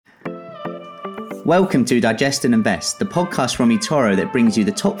Welcome to Digest and Invest, the podcast from eToro that brings you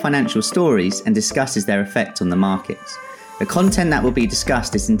the top financial stories and discusses their effect on the markets. The content that will be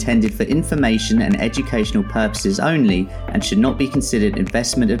discussed is intended for information and educational purposes only and should not be considered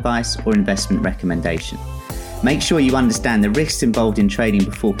investment advice or investment recommendation. Make sure you understand the risks involved in trading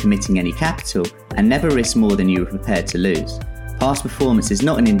before committing any capital and never risk more than you are prepared to lose. Past performance is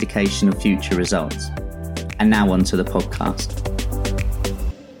not an indication of future results. And now on to the podcast.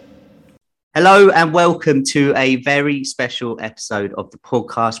 Hello and welcome to a very special episode of the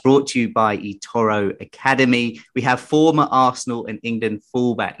podcast brought to you by eToro Academy. We have former Arsenal and England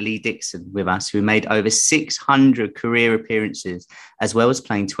fullback Lee Dixon with us, who made over 600 career appearances, as well as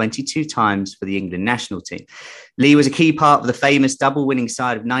playing 22 times for the England national team. Lee was a key part of the famous double winning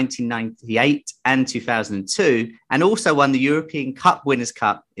side of 1998 and 2002, and also won the European Cup Winners'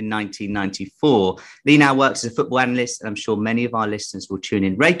 Cup in 1994. Lee now works as a football analyst, and I'm sure many of our listeners will tune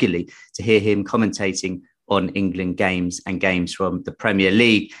in regularly to hear him commentating on England games and games from the Premier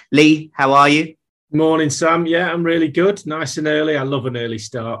League. Lee, how are you? Morning, Sam. Yeah, I'm really good. Nice and early. I love an early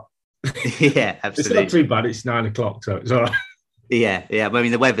start. Yeah, absolutely. It's not too bad. It's 9 o'clock, so it's all right. Yeah. I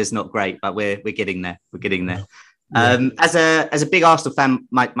mean, the weather's not great, but we're getting there. We're getting there. Yeah. As a big Arsenal fan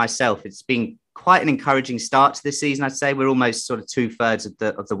myself, it's been quite an encouraging start to this season. I'd say we're almost sort of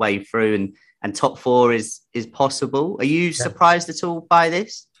 2/3 of the way through, and top four is possible. Are you surprised at all by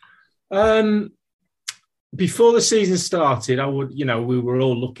this? Before the season started, we were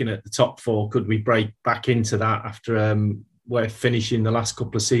all looking at the top four. Could we break back into that after we're finishing the last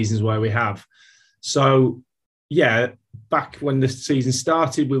couple of seasons where we have? So, yeah, back when the season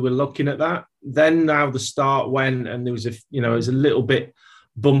started, we were looking at that. Then now the start went, and there was it was a little bit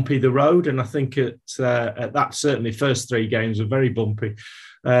bumpy, the road, and I think at that certainly first three games were very bumpy.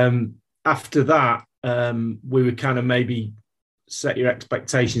 After that, we would kind of maybe set your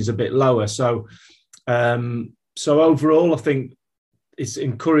expectations a bit lower. So overall, I think it's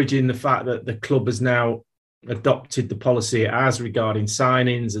encouraging the fact that the club has now adopted the policy it has regarding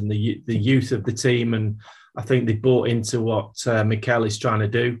signings and the youth of the team, and I think they bought into what Mikel is trying to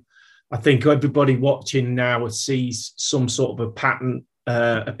do. I think everybody watching now sees some sort of a pattern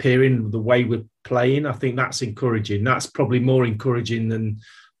appearing the way we're playing. I think that's encouraging. That's probably more encouraging than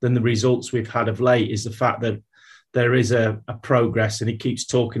the results we've had of late, is the fact that there is a progress, and he keeps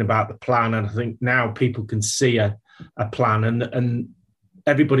talking about the plan. And I think now people can see a plan, and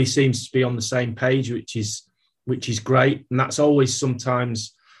everybody seems to be on the same page, which is great. And that's always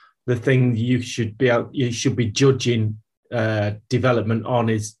sometimes the thing you should be judging development on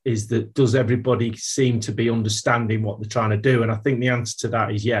is that, does everybody seem to be understanding what they're trying to do? And I think the answer to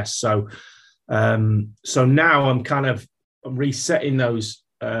that is yes. So now I'm resetting those,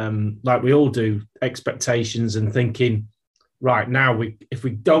 like we all do, expectations, and thinking, right, now if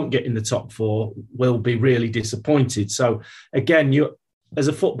we don't get in the top four, we'll be really disappointed. So again, you as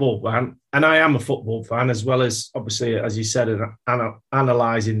a football fan, and I am a football fan, as well as obviously, as you said,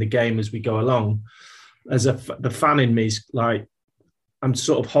 analysing the game as we go along. The fan in me is like, I'm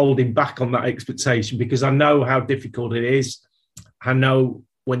sort of holding back on that expectation, because I know how difficult it is. I know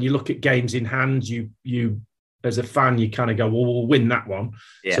when you look at games in hand, you as a fan, you kind of go, well, we'll win that one.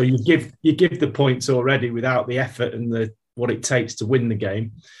 Yeah. So you give the points already without the effort and what it takes to win the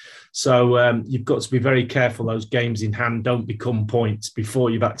game. So you've got to be very careful. Those games in hand don't become points before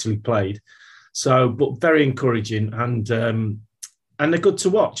you've actually played. So, but very encouraging, and they're good to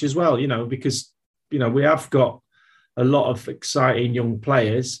watch as well, because we have got a lot of exciting young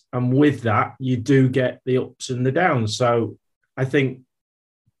players, and with that, you do get the ups and the downs. So I think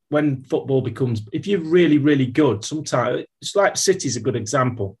when football becomes, if you're really, really good, sometimes it's like City's a good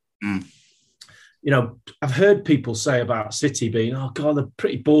example. Mm. I've heard people say about City being, oh God, they're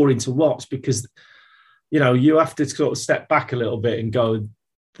pretty boring to watch, because, you have to sort of step back a little bit and go,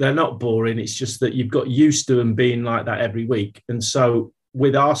 they're not boring. It's just that you've got used to them being like that every week. And so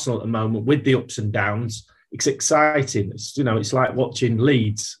with Arsenal at the moment, with the ups and downs, it's exciting. It's like watching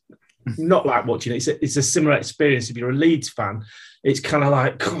Leeds. Not like watching it. It's a similar experience. If you're a Leeds fan, it's kind of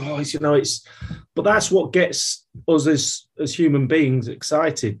like, but that's what gets us as human beings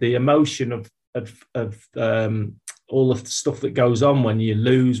excited. The emotion of all of the stuff that goes on when you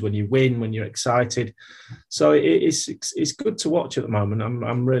lose, when you win, when you're excited. So it's good to watch at the moment.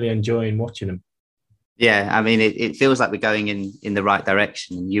 I'm really enjoying watching them. Yeah, I mean, it feels like we're going in the right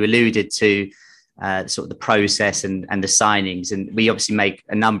direction. And you alluded to sort of the process and the signings. And we obviously make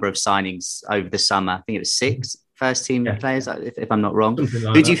a number of signings over the summer. I think it was 6 first team players, if I'm not wrong.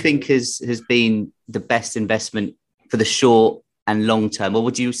 Like Who do you think has been the best investment for the short and long term? Or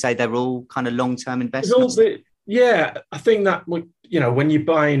would you say they're all kind of long-term investments? Yeah, I think that, when you're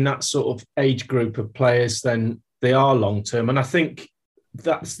buying that sort of age group of players, then they are long term. And I think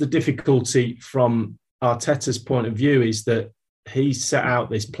that's the difficulty from Arteta's point of view, is that he set out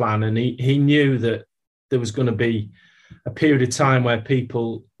this plan and he knew that there was going to be a period of time where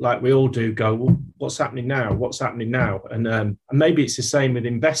people, like we all do, go, well, what's happening now? What's happening now? And maybe it's the same with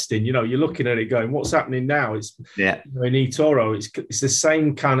investing. You're looking at it going, what's happening now? It's in eToro, it's the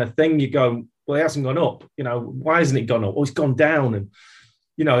same kind of thing. You go, well, it hasn't gone up. Why hasn't it gone up? Oh, it's gone down. And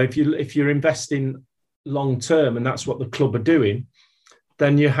if you're investing long term, and that's what the club are doing,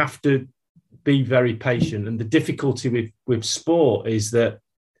 then you have to be very patient. And the difficulty with sport is that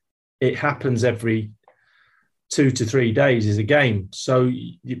it happens every 2 to 3 days is a game. So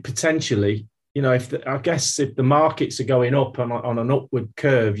you potentially, if the markets are going up on an upward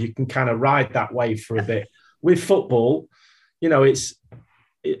curve, you can kind of ride that wave for a bit. With football,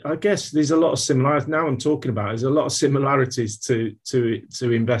 I guess there's a lot of similarities. Now I'm talking about, there's a lot of similarities to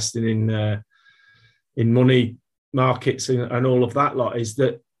investing in money markets and all of that lot. Is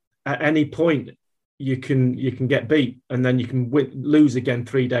that at any point you can get beat, and then you can lose again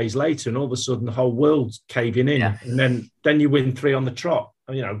 3 days later, and all of a sudden the whole world's caving in, and then you win 3 on the trot.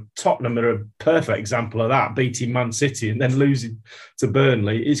 Tottenham are a perfect example of that, beating Man City and then losing to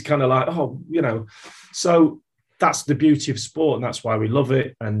Burnley. It's kind of like, so that's the beauty of sport, and that's why we love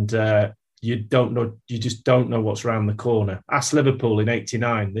it. And you just don't know what's around the corner. Ask Liverpool in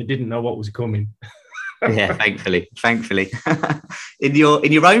 '89; they didn't know what was coming. Yeah, thankfully. In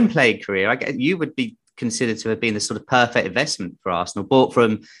your own playing career, I guess you would be considered to have been the sort of perfect investment for Arsenal. Bought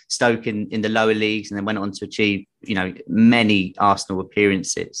from Stoke in the lower leagues, and then went on to achieve many Arsenal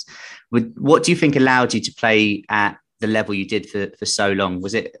appearances. What do you think allowed you to play at the level you did for so long?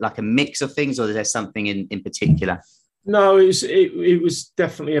 Was it like a mix of things, or is there something in particular? No, it was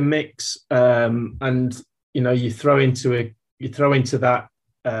definitely a mix. And you throw into that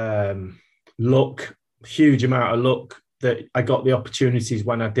luck, huge amount of luck, that I got the opportunities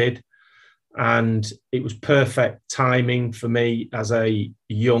when I did, and it was perfect timing for me as a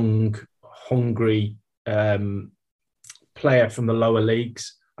young, hungry player from the lower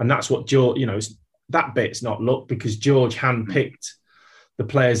leagues. And that's what George, that bit's not luck, because George handpicked the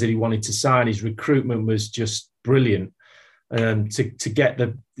players that he wanted to sign. His recruitment was just brilliant. To get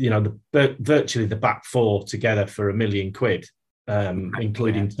virtually the back four together for £1 million,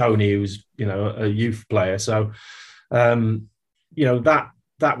 including Tony, who's a youth player. So that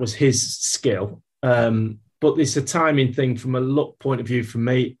was his skill. But it's a timing thing from a luck point of view for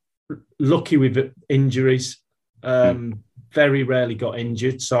me. Lucky with injuries, very rarely got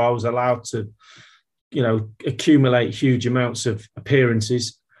injured, so I was allowed to accumulate huge amounts of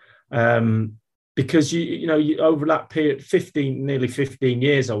appearances. Because you over that period, nearly 15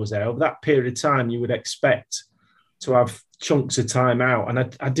 years I was there, over that period of time, you would expect to have chunks of time out.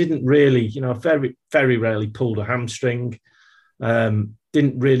 And I didn't really, very, very rarely pulled a hamstring,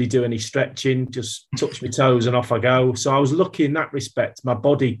 didn't really do any stretching, just touch my toes and off I go. So I was lucky in that respect. My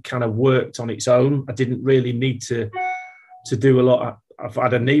body kind of worked on its own. I didn't really need to do a lot. I've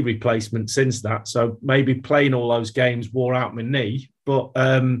had a knee replacement since that. So maybe playing all those games wore out my knee, but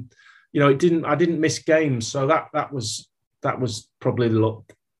I didn't miss games. So that was probably the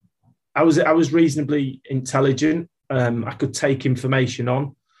luck. I was reasonably intelligent. I could take information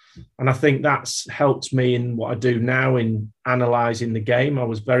on, and I think that's helped me in what I do now in analysing the game. I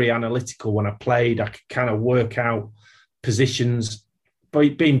was very analytical when I played. I could kind of work out positions.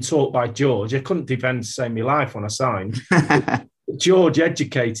 But being taught by George, I couldn't defend to save my life when I signed. George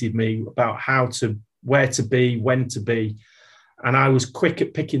educated me about where to be, when to be. And I was quick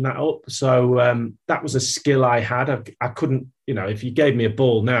at picking that up. So that was a skill I had. I couldn't, if you gave me a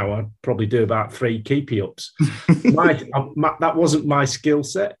ball now, I'd probably do about 3 keepy-ups. That wasn't my skill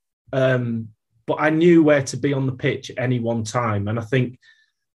set. But I knew where to be on the pitch at any one time. And I think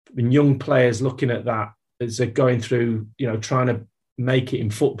when young players looking at that, as they're going through, trying to make it in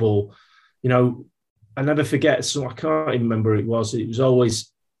football, I never forget, so I can't even remember who it was. It was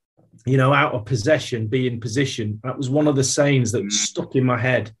always, out of possession, be in position. That was one of the sayings that stuck in my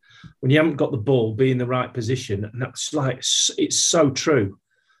head. When you haven't got the ball, be in the right position. And that's it's so true.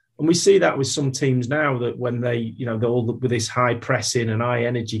 And we see that with some teams now, that when they, they're all with this high pressing and high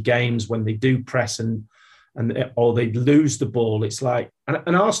energy games, when they do press or they lose the ball, it's like,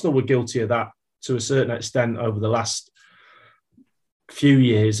 and Arsenal were guilty of that to a certain extent over the last few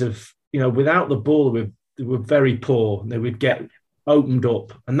years of, without the ball, they were very poor. They would get opened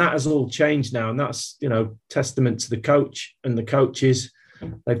up, and that has all changed now. And that's, testament to the coach and the coaches.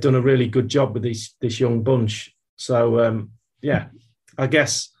 They've done a really good job with this young bunch. So, I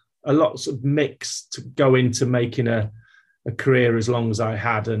guess a lot of mix to go into making a career as long as I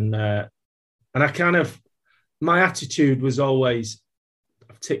had. And I kind of, my attitude was always,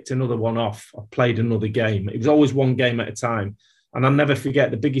 I've ticked another one off. I've played another game. It was always one game at a time. And I'll never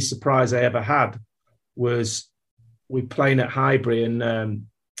forget the biggest surprise I ever had was we playing at Highbury, and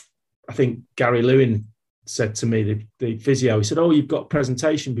I think Gary Lewin said to me, the physio, he said, "Oh, you've got a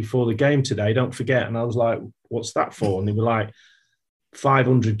presentation before the game today, don't forget." And I was like, "What's that for?" And they were like,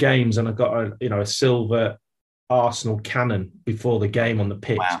 500 games, and I got a silver Arsenal cannon before the game on the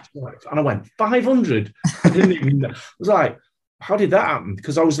pitch. Wow. And I went, 500? I didn't even know. I was like, how did that happen?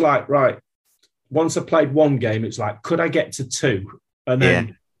 Because I was like, right, once I played one game, it's like, could I get to 2? And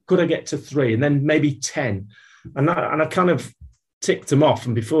then could I get to 3? And then maybe 10? And I kind of ticked them off.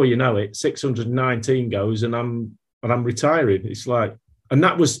 And before you know it, 619 goes and I'm retiring. It's like, and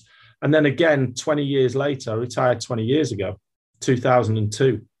then again, 20 years later, I retired 20 years ago,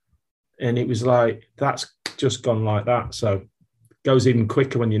 2002. And it was like, that's just gone like that. So it goes even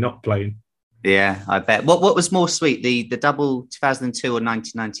quicker when you're not playing. Yeah, I bet. What was more sweet, the double 2002 or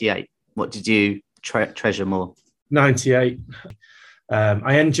 1998? What did you treasure more? 98.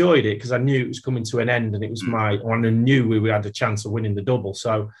 I enjoyed it because I knew it was coming to an end, and it was and I knew we had a chance of winning the double.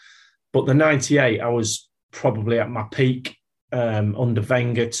 So, but the 98, I was probably at my peak under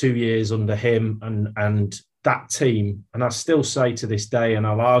Wenger, 2 years under him, and that team. And I still say to this day, and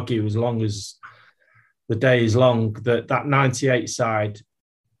I'll argue as long as the day is long, that 98 side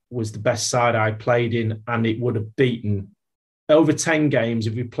was the best side I played in, and it would have beaten over 10 games.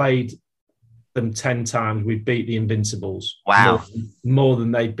 If we played them 10 times, we'd beat the Invincibles. Wow. More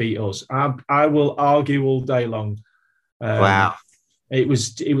than they beat us. I will argue all day long. Wow. It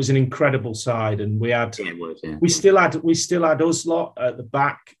was an incredible side, and we had we still had us lot at the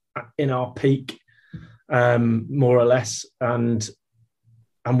back in our peak, more or less, and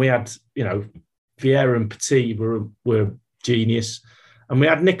we had, Vieira and Petit were genius, and we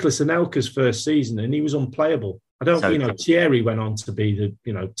had Nicholas Anelka's first season, and he was unplayable. I don't, Thierry went on to be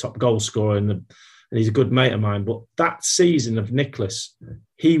the, top goal scorer, and he's a good mate of mine. But that season of Nicholas,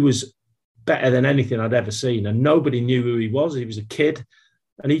 he was better than anything I'd ever seen, and nobody knew who he was. He was a kid,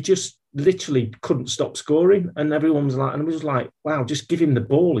 and he just literally couldn't stop scoring. And everyone was like, and it was like, wow, just give him the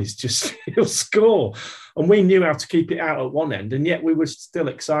ball. He'll score. And we knew how to keep it out at one end, and yet we were still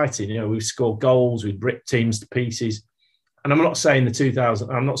excited. We scored goals, we'd rip teams to pieces. And I'm not saying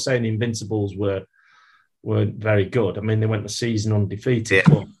the Invincibles weren't very good. I mean, they went the season undefeated,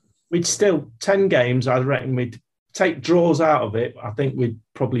 but we'd still 10 games. I reckon we'd take draws out of it. I think we'd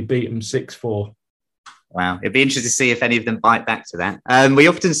probably beat them 6-4. Wow, it'd be interesting to see if any of them bite back to that. We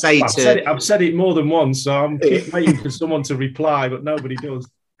often say I've said it more than once, so I'm keep waiting for someone to reply, but nobody does.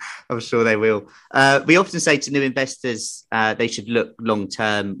 I'm sure they will. We often say to new investors, they should look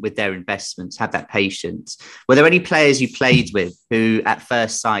long-term with their investments, have that patience. Were there any players you played with who at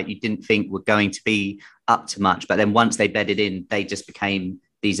first sight you didn't think were going to be up to much, but then once they bedded in, they just became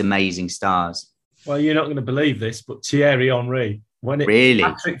these amazing stars? Well, you're not going to believe this, but Thierry Henry. Really?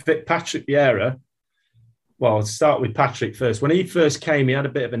 Patrick Vieira. Well, I'll start with Patrick first. When he first came, he had a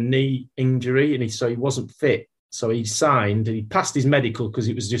bit of a knee injury, and so he wasn't fit. So he signed, and he passed his medical because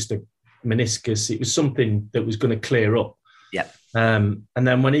it was just a meniscus. It was something that was going to clear up. Yeah. And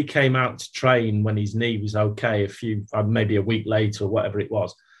then when he came out to train, when his knee was okay, maybe a week later or whatever it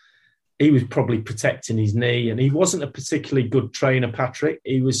was, he was probably protecting his knee, and he wasn't a particularly good trainer, Patrick.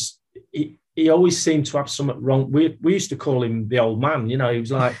 He always seemed to have something wrong. We used to call him the old man. He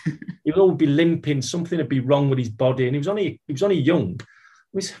was like, he would always be limping. Something would be wrong with his body, and he was only young.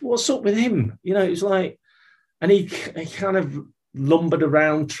 We said, what's up with him? It was like, and he kind of lumbered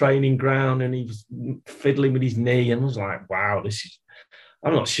around training ground, and he was fiddling with his knee, and I was like, wow,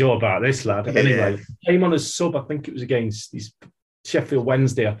 I'm not sure about this lad. Yeah. Anyway, came on as sub. I think it was against Sheffield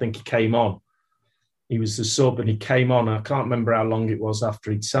Wednesday. I think he came on. He was the sub, and he came on. I can't remember how long it was after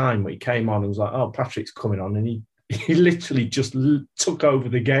he'd signed, but he came on and was like, oh, Patrick's coming on. And he literally just took over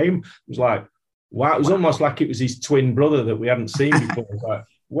the game. It was like, wow. It was almost like it was his twin brother that we hadn't seen before. It was like,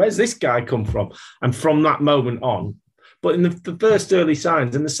 where's this guy come from? And from that moment on, but in the first early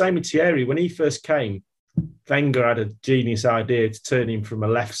signs, and the same with Thierry, when he first came, Wenger had a genius idea to turn him from a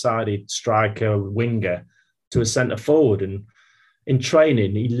left-sided striker, winger, to a centre forward. And in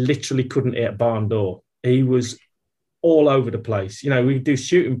training, he literally couldn't hit a barn door. He was all over the place. We'd do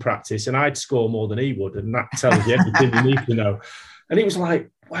shooting practice, and I'd score more than he would, and that tells you everything you need to know. And it was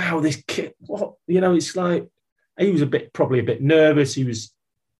like, wow, this kid, what? It's like, he was probably a bit nervous.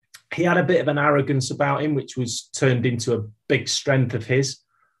 He had a bit of an arrogance about him, which was turned into a big strength of his,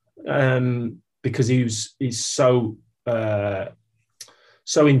 because he's so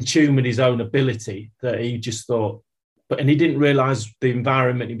so in tune with his own ability that he just thought, and he didn't realise the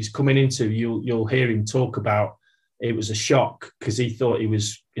environment he was coming into. You'll hear him talk about it was a shock because he thought he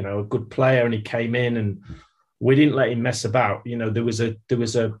was, a good player, and he came in and we didn't let him mess about. There was a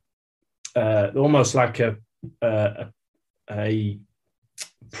almost like a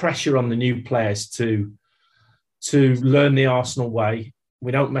pressure on the new players to learn the Arsenal way.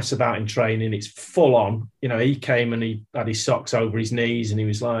 We don't mess about in training. It's full on. He came and he had his socks over his knees and he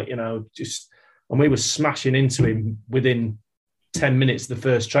was like, and we were smashing into him within 10 minutes of the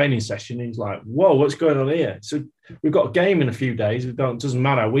first training session. He's like, whoa, what's going on here? So we've got a game in a few days. It doesn't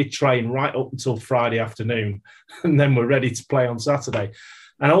matter. We train right up until Friday afternoon and then we're ready to play on Saturday.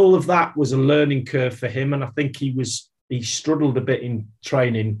 And all of that was a learning curve for him. And I think he struggled a bit in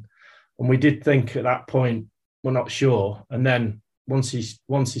training. And we did think at that point, we're not sure. And then once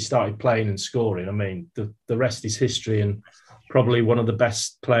he started playing and scoring, I mean, the rest is history, and probably one of the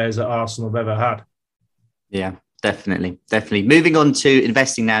best players that Arsenal have ever had. Yeah, definitely. Moving on to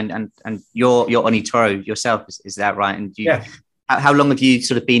investing now, and you're on eToro yourself, is that right? And how long have you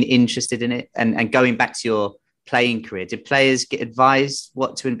sort of been interested in it? And going back to your playing career, did players get advised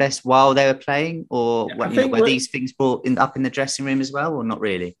what to invest while they were playing, or were these things brought up in the dressing room as well, or not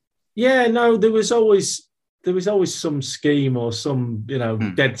really? Yeah, no, there was always some scheme or some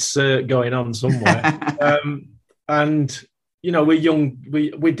dead cert going on somewhere. And we're young.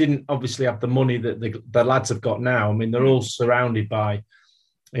 We didn't obviously have the money that the lads have got now. I mean, they're all surrounded by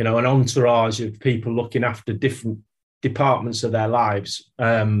an entourage of people looking after different departments of their lives.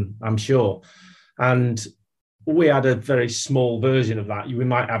 I'm sure, and we had a very small version of that.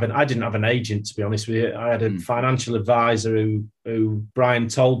 I didn't have an agent, to be honest with you. I had a financial advisor who Brian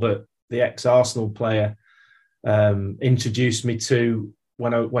Talbot, the ex-Arsenal player, introduced me to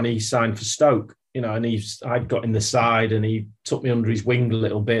when he signed for Stoke. And I'd got in the side and he took me under his wing a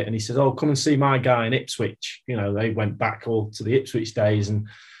little bit and he said, "Oh, come and see my guy in Ipswich." They went back all to the Ipswich days. And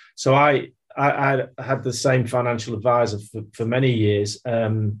so I had the same financial advisor for many years.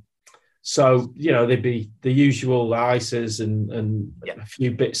 So, there'd be the usual ISAs and a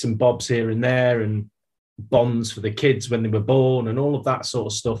few bits and bobs here and there, and bonds for the kids when they were born and all of that sort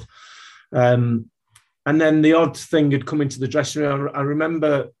of stuff. And then the odd thing had come into the dressing room. I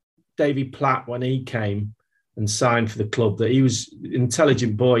remember Davy Platt, when he came and signed for the club, that he was an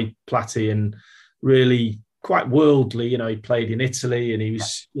intelligent boy, Platty, and really quite worldly. He played in Italy and he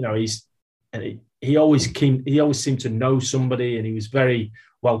was, he always seemed to know somebody, and he was very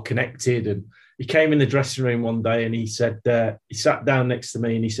well connected. And he came in the dressing room one day and he said, he sat down next to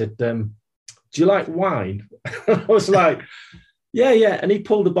me and he said, "Do you like wine?" I was like, yeah. And he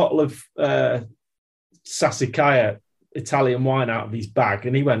pulled a bottle of Sassicaia Italian wine out of his bag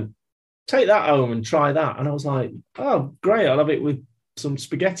and he went, "Take that home and try that." And I was like, "Oh, great. I'll have it with some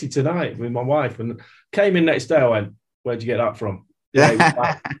spaghetti tonight with my wife." And came in next day, I went, "Where'd you get that from?" Like,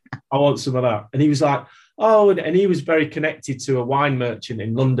 "I want some of that." And he was like, "Oh," and he was very connected to a wine merchant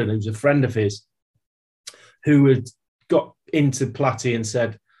in London who was a friend of his who had got into Platty and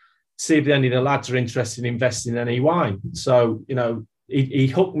said, "See if any of the lads are interested in investing in any wine." So, he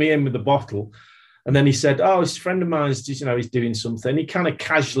hooked me in with the bottle. And then he said, "Oh, this friend of mine's just, he's doing something." He kind of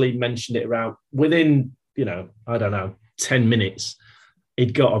casually mentioned it around. Within, I don't know, 10 minutes,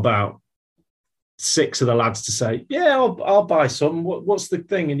 he'd got about 6 of the lads to say, "Yeah, I'll buy some. What's the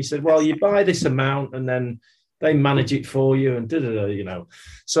thing?" And he said, "Well, you buy this amount and then they manage it for you," and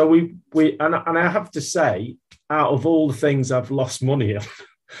So we and I have to say, out of all the things I've lost money on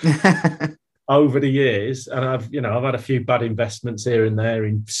over the years, and I've had a few bad investments here and there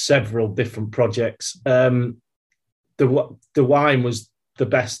in several different projects. The wine was the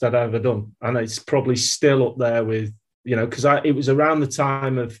best I'd ever done, and it's probably still up there with because it was around the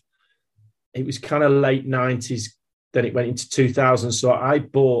time of. It was kind of late 90s, then it went into 2000. So I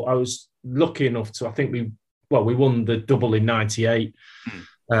was lucky enough to, I think we won the double in 98.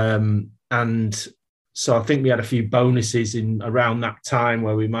 And so I think we had a few bonuses in around that time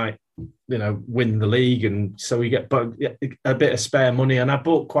where we might, win the league. And so we get a bit of spare money. And I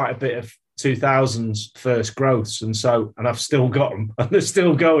bought quite a bit of 2000's first growths. And I've still got them and they're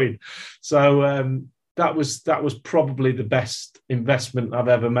still going. So, that was probably the best investment I've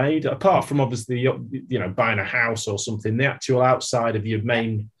ever made, apart from obviously, buying a house or something. The actual outside of your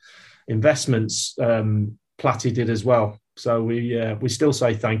main investments, Platty did as well. So we still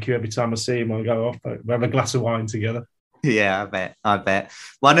say thank you every time I see him. I go off, we have a glass of wine together. Yeah, I bet.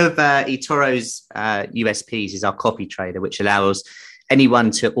 One of eToro's USPs is our copy trader, which allows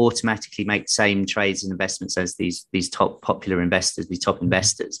anyone to automatically make the same trades and investments as these top popular investors, these top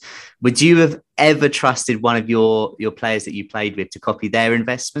investors. Would you have ever trusted one of your players that you played with to copy their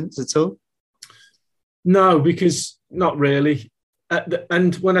investments at all? No, because not really.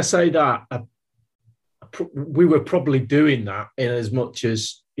 And when I say that, we were probably doing that in as much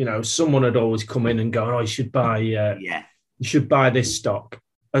as, you know, someone had always come in and go, "Oh, you should buy this stock."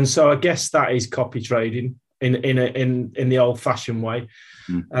 And so I guess that is copy trading in the old-fashioned way.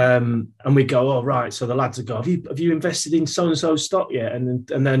 And we go, "Oh, right." So the lads would go, have you invested in so-and-so stock yet? And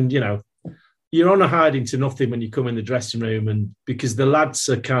then, you know, you're on a hiding to nothing when you come in the dressing room, and because the lads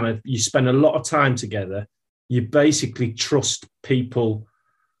are kind of, you spend a lot of time together, you basically trust people.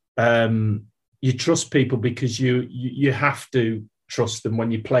 You trust people because you have to trust them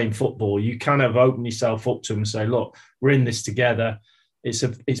when you're playing football. You kind of open yourself up to them and say, "Look, we're in this together.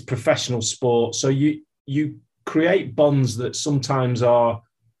 It's professional sport." So you create bonds that sometimes are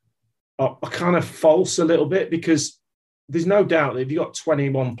kind of false a little bit, because there's no doubt that if you've got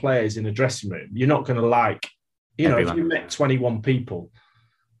 21 players in a dressing room, you're not going to like, you know, everyone. If you met 21 people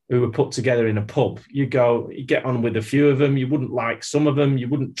who were put together in a pub, you get on with a few of them, you wouldn't like some of them, you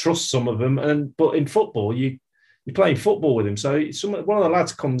wouldn't trust some of them. But in football, you're playing football with them. So one of the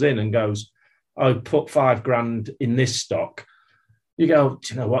lads comes in and goes, "I put $5,000 in this stock." You go,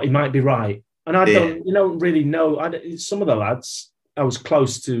 "Do you know what? He might be right." And you don't really know. Some of the lads, I was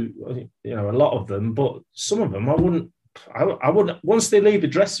close to, you know, a lot of them, but some of them I wouldn't, once they leave the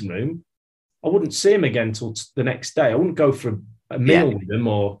dressing room, I wouldn't see them again till the next day. I wouldn't go for a meal with them,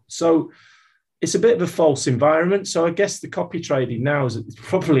 so it's a bit of a false environment. So I guess the copy trading now is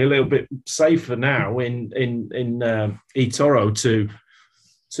probably a little bit safer now in eToro to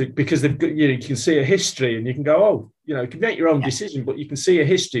because they've got, you can see a history and you can go, "Oh, you know, you can make your own decision, but you can see a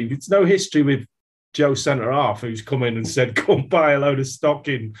history." There's no history with Joe Centre Half who's come in and said, "Go and buy a load of stock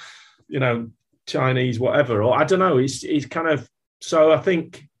in, you know, Chinese whatever," or I don't know. It's kind of, so I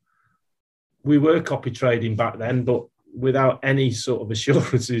think we were copy trading back then, but without any sort of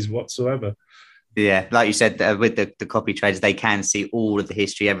assurances whatsoever. Yeah, like you said, with the copy traders, they can see all of the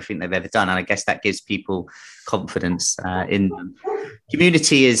history, everything they've ever done, and I guess that gives people confidence in them.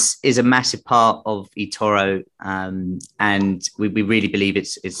 Community is a massive part of eToro, and we really believe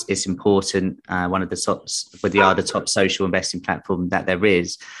it's important. One of the tops, with the top social investing platform that there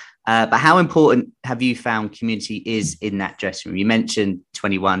is. But how important have you found community is in that dressing room? You mentioned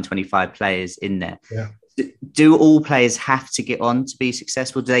 21, 25 players in there. Yeah. Do all players have to get on to be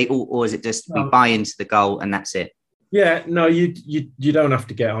successful? Do they all, or is it just we buy into the goal and that's it? Yeah, no, you don't have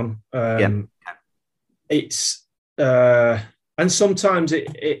to get on. It's and sometimes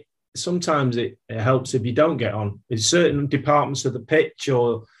it helps if you don't get on. In certain departments of the pitch,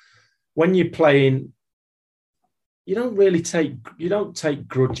 or when you're playing, you don't take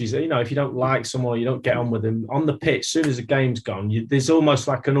grudges. You know, if you don't like someone, you don't get on with them on the pitch. As soon as the game's gone, there's almost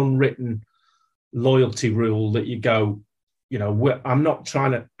like an unwritten loyalty rule that you go, you know, I'm not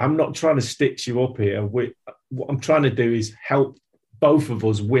trying to stitch you up here. What I'm trying to do is help both of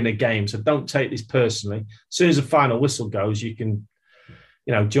us win a game. So don't take this personally. As soon as the final whistle goes, you can,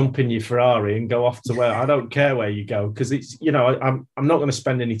 you know, jump in your Ferrari and go off to where, I don't care where you go, because it's, you know, I'm not going to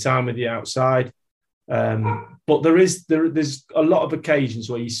spend any time with you outside. But there's a lot of occasions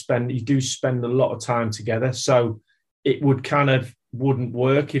where you do spend a lot of time together. So it wouldn't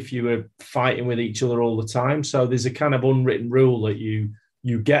work if you were fighting with each other all the time. So there's a kind of unwritten rule that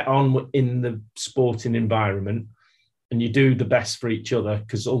you get on in the sporting environment and you do the best for each other,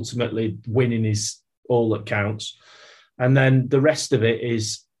 because ultimately winning is all that counts. And then the rest of it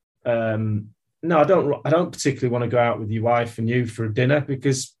is, no, I don't particularly want to go out with your wife and you for a dinner,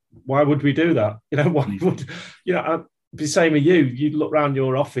 because why would we do that? You know, why would, you know, I'd be the same with you. You look around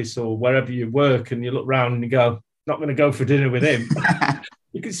your office or wherever you work and you look around and you go, not going to go for dinner with him.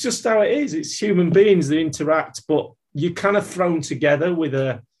 It's just how it is. It's human beings that interact, but you're kind of thrown together with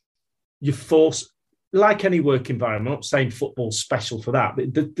you're forced, like any work environment. I'm not saying football's special for that,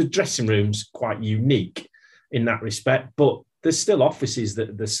 but the dressing room's quite unique in that respect. But there's still offices that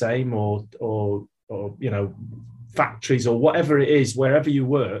are the same, or you know, factories or whatever it is, wherever you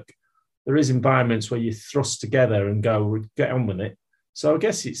work, there is environments where you thrust together and go, get on with it. So I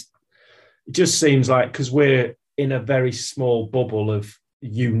guess it just seems like, because we're in a very small bubble of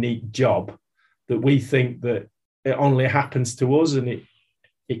unique job, that we think that it only happens to us, and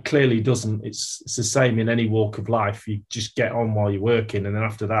it clearly doesn't. It's the same in any walk of life. You just get on while you're working, and then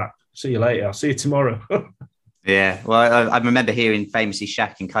after that, see you later. I'll see you tomorrow. Yeah, well, I remember hearing famously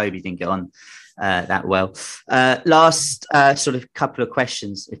Shaq and Kobe didn't get on that well. Last sort of couple of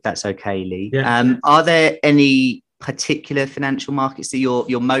questions, if that's okay, Lee. Yeah. Are there any particular financial markets that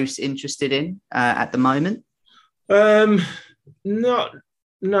you're most interested in at the moment? Not,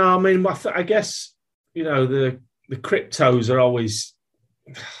 no. I mean, I guess the cryptos are always.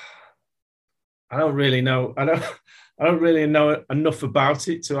 I don't really know. I don't really know enough about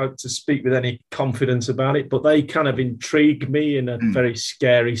it to speak with any confidence about it. But they kind of intrigue me in a very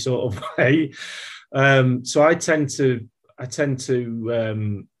scary sort of way. So I tend to.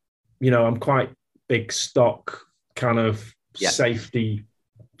 I'm quite big stock kind of safety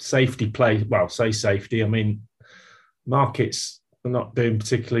play. Well, say safety. I mean, markets are not doing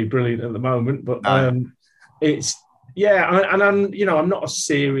particularly brilliant at the moment, but it's and I'm not a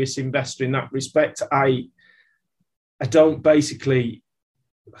serious investor in that respect. I don't basically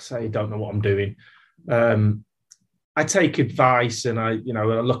say I don't know what I'm doing. I take advice and I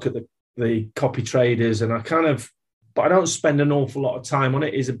look at the copy traders and but I don't spend an awful lot of time on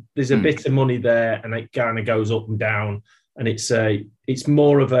it. There's a bit of money there and it kind of goes up and down, and it's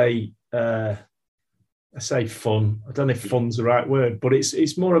more of a I say fun. I don't know if fun's the right word, but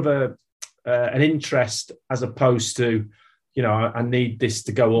it's more of an interest as opposed to, I need this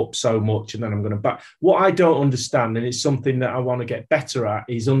to go up so much and then I'm going to back. What I don't understand, and it's something that I want to get better at,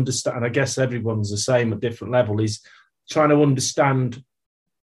 is understand, and I guess everyone's the same at different level, is trying to understand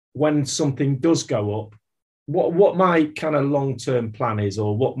when something does go up, what my kind of long-term plan is,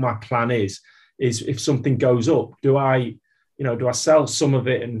 or what my plan is if something goes up, do I sell some of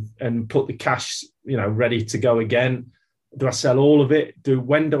it and put the cash, ready to go again? Do I sell all of it?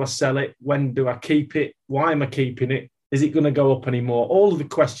 When do I sell it? When do I keep it? Why am I keeping it? Is it going to go up anymore? All of the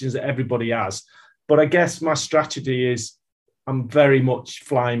questions that everybody has. But I guess my strategy is I'm very much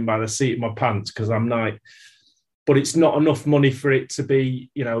flying by the seat of my pants, because I'm like, but it's not enough money for it to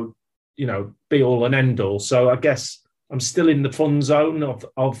be, be all and end all. So I guess I'm still in the fun zone of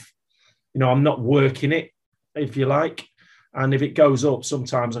I'm not working it, if you like. And if it goes up,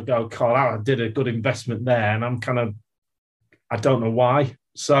 sometimes I go, God, I did a good investment there. And I'm I don't know why.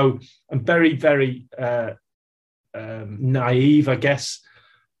 So I'm very, very naive, I guess.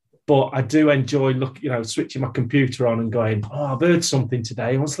 But I do enjoy switching my computer on and going, I've heard something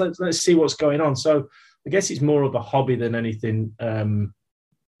today. Let's see what's going on. So I guess it's more of a hobby than anything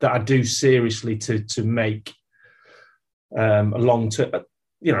that I do seriously to make a long-term,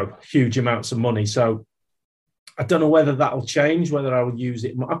 huge amounts of money. So I don't know whether that'll change, whether I will use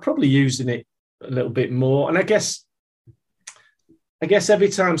it. I'm probably using it a little bit more. And I guess every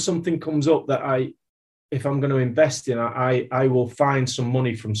time something comes up that if I'm going to invest in, I will find some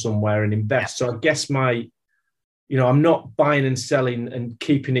money from somewhere and invest. So I guess I'm not buying and selling and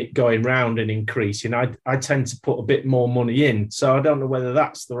keeping it going round and increasing. I tend to put a bit more money in. So I don't know whether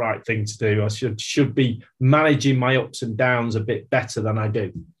that's the right thing to do. I should be managing my ups and downs a bit better than I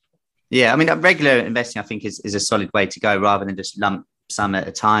do. Yeah, I mean, regular investing, I think, is a solid way to go, rather than just lump sum at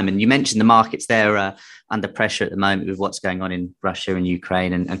a time. And you mentioned the markets there are under pressure at the moment with what's going on in Russia and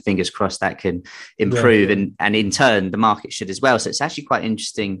Ukraine, and fingers crossed that can improve. Yeah. And in turn, the market should as well. So it's actually quite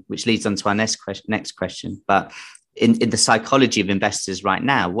interesting, which leads on to our next question. But in the psychology of investors right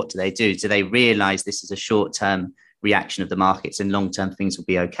now, what do? Do they realize this is a short-term reaction of the markets and long-term things will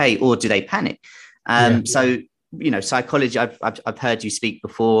be okay? Or do they panic? So, psychology, I've heard you speak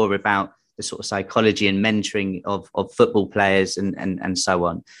before about the sort of psychology and mentoring of football players and so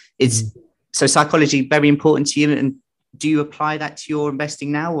on. So psychology very important to you, and do you apply that to your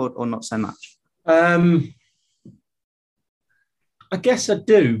investing now or not so much? I guess I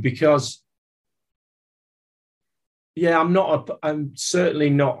do, because I'm certainly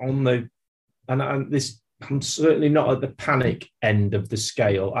not on the, I'm certainly not at the panic end of the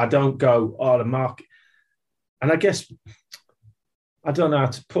scale. I don't go, the market. And I guess, I don't know how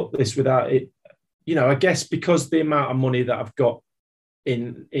to put this without it. I guess because the amount of money that I've got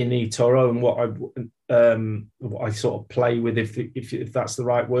in eToro and what I sort of play with, if that's the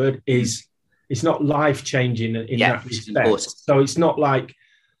right word, is it's not life changing in that respect. So it's not like,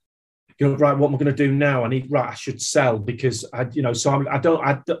 right, what am I going to do now? I should sell because I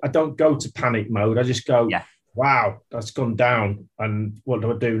don't go to panic mode. I just go, wow, that's gone down, and what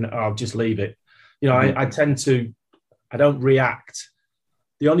do I do? I'll just leave it. I don't react.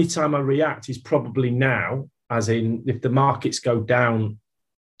 The only time I react is probably now, as in if the markets go down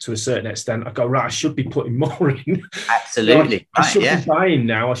to a certain extent, I go, right, I should be putting more in. Absolutely. I should be buying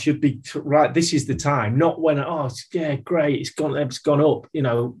now. I should be, right, this is the time. Not when, great, it's gone up,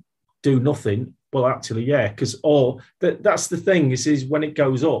 do nothing. Well, actually, because that's the thing, is when it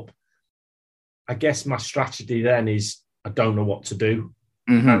goes up, I guess my strategy then is I don't know what to do.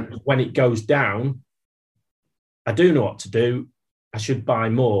 Mm-hmm. And when it goes down, I do know what to do. I should buy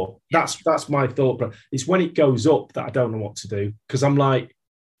more. That's my thought. But it's when it goes up that I don't know what to do, because I'm like,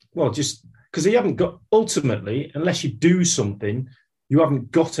 well, just because you haven't got, ultimately, unless you do something, you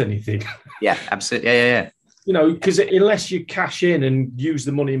haven't got anything. Yeah, absolutely. Yeah. You know, because unless you cash in and use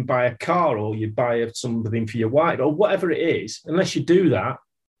the money and buy a car, or you buy something for your wife or whatever it is, unless you do that,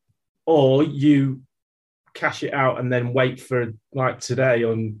 or you cash it out and then wait for like today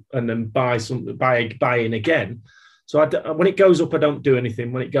and then buy in again. So when it goes up, I don't do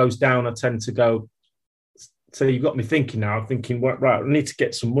anything. When it goes down, I tend to go. So you've got me thinking now. I'm thinking, right, I need to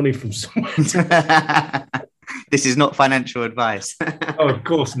get some money from somewhere. This is not financial advice. Oh, of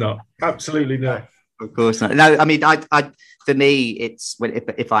course not. Absolutely not. Of course not. No, I mean, I for me, it's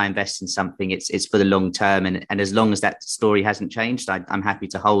if I invest in something, it's for the long term, and as long as that story hasn't changed, I'm happy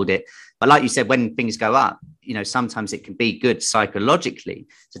to hold it. But like you said, when things go up, you know, sometimes it can be good psychologically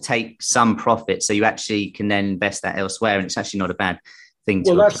to take some profit, so you actually can then invest that elsewhere, and it's actually not a bad thing.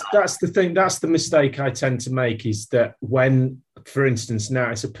 Well, that's the thing. That's the mistake I tend to make, is that when, for instance,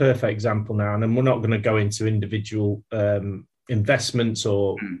 now it's a perfect example now, and then we're not going to go into individual investments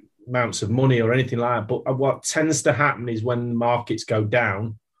or amounts of money or anything like that. But what tends to happen is when markets go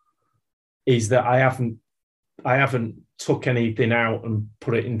down, is that I haven't took anything out and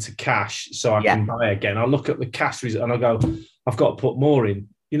put it into cash so I can buy again. I look at the cash result and I go, I've got to put more in.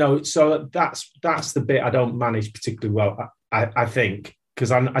 You know, so that's the bit I don't manage particularly well. I think,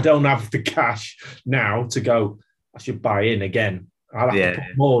 because I don't have the cash now to go, I should buy in again. I'll have to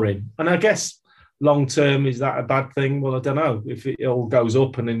put more in. And I guess long term, is that a bad thing? Well, I don't know. If it all goes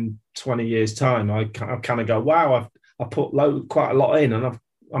up and in 20 years' time, I kind of go, wow, I put quite a lot in and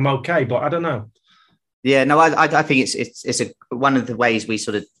I'm okay, but I don't know. Yeah, no, I think it's one of the ways we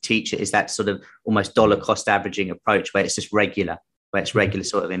sort of teach it is that sort of almost dollar cost averaging approach, where it's just regular. Where it's regular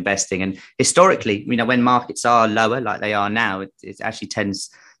sort of investing. And historically, you know, when markets are lower like they are now, it actually tends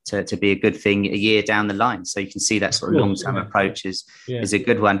to be a good thing a year down the line. So you can see that sort of long-term approach is a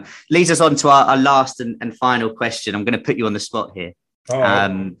good one. Leads us on to our last and final question. I'm going to put you on the spot here.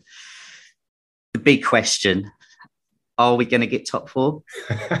 The big question, are we going to get top four?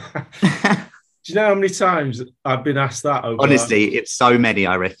 Do you know how many times I've been asked that over? Honestly, it's so many,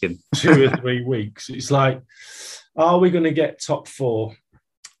 I reckon. 2 or 3 weeks. It's like, are we going to get top four?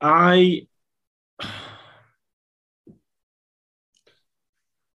 Well,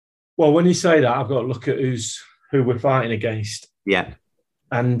 when you say that, I've got to look at who we're fighting against. Yeah.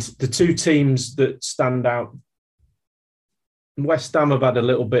 And the two teams that stand out, West Ham have had a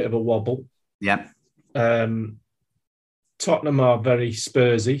little bit of a wobble. Yeah. Tottenham are very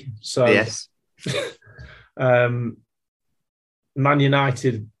Spursy. So yes. Man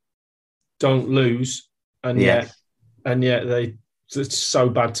United don't lose, and yet it's so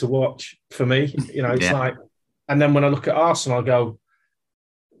bad to watch for me. You know, it's like, and then when I look at Arsenal, I go,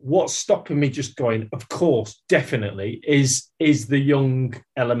 what's stopping me just going? Of course, definitely is the young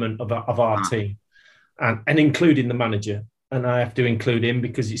element of our team, and including the manager. And I have to include him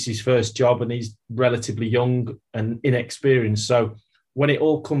because it's his first job and he's relatively young and inexperienced. So when it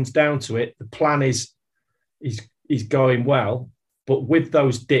all comes down to it, the plan is going well. But with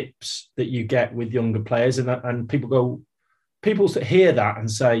those dips that you get with younger players, and people hear that and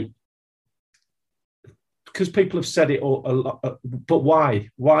say, because people have said it all a lot, but why?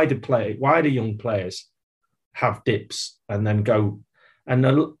 Why do young players have dips and then go? And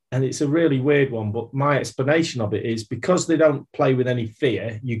it's a really weird one, but my explanation of it is because they don't play with any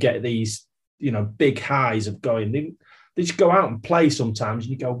fear, you get these, you know, big highs of going. They just go out and play sometimes,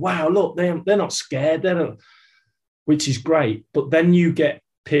 and you go, wow, look, they're not scared, which is great. But then you get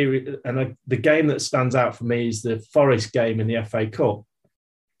the game that stands out for me is the Forest game in the FA Cup,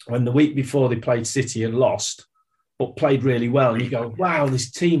 when the week before they played City and lost, but played really well. And you go, wow,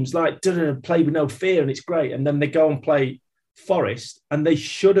 this team's like, play with no fear, and it's great. And then they go and play Forest, and they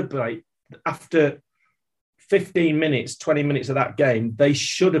should have played, after 15 minutes, 20 minutes of that game, they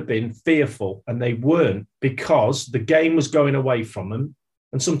should have been fearful, and they weren't, because the game was going away from them.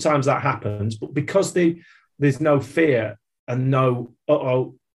 And sometimes that happens, but because there's no fear and no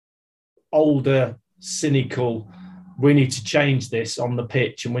older, cynical, we need to change this on the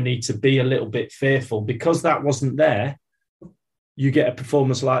pitch and we need to be a little bit fearful, because that wasn't there, you get a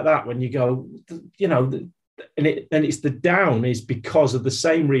performance like that when you go, you know, and it's the down is because of the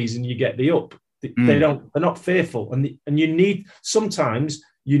same reason you get the up. They're not fearful. And sometimes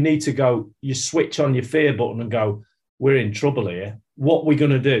you need to go, you switch on your fear button and go, we're in trouble here. What are we going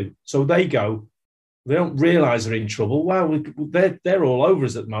to do? So they don't realise they're in trouble. Well, they're all over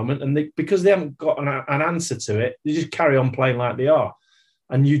us at the moment. And because they haven't got an answer to it, they just carry on playing like they are.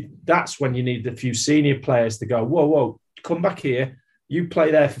 And that's when you need a few senior players to go, whoa, come back here. You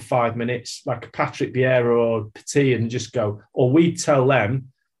play there for 5 minutes, like a Patrick Vieira or Petit, and just go. Or we'd tell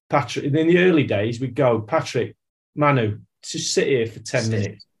them, Patrick, in the early days, we'd go, Patrick, Manu, just sit here for 10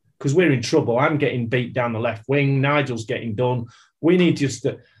 minutes because we're in trouble. I'm getting beat down the left wing. Nigel's getting done. We need just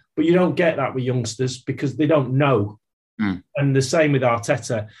to, but you don't get that with youngsters because they don't know. And the same with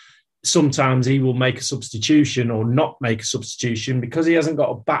Arteta. Sometimes he will make a substitution or not make a substitution because he hasn't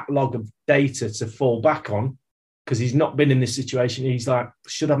got a backlog of data to fall back on. Because he's not been in this situation. He's like,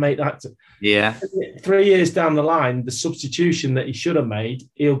 should I make that? Yeah. 3 years down the line, the substitution that he should have made,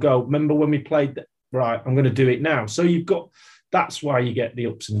 he'll go, remember when we played that? Right, I'm going to do it now. So that's why you get the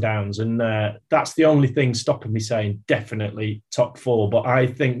ups and downs. And that's the only thing stopping me saying definitely top 4. But I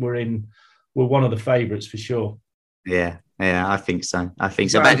think we're one of the favourites for sure. Yeah, I think so. Well,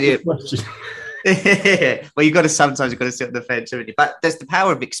 you've got to sit on the fence, haven't you? But there's the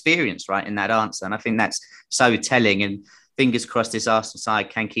power of experience, right, in that answer. And I think that's so telling. And fingers crossed this Arsenal side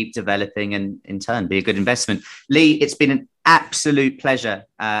can keep developing and in turn be a good investment. Lee, it's been an absolute pleasure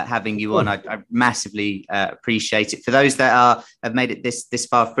having you on. I massively appreciate it. For those that have made it this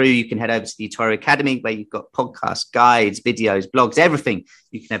far through, you can head over to the eToro Academy where you've got podcasts, guides, videos, blogs, everything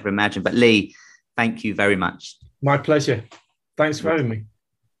you can ever imagine. But Lee, thank you very much. My pleasure. Thanks for having me.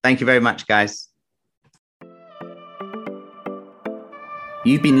 Thank you very much, guys.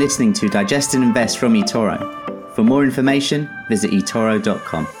 You've been listening to Digest and Invest from eToro. For more information, visit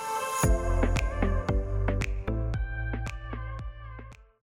eToro.com.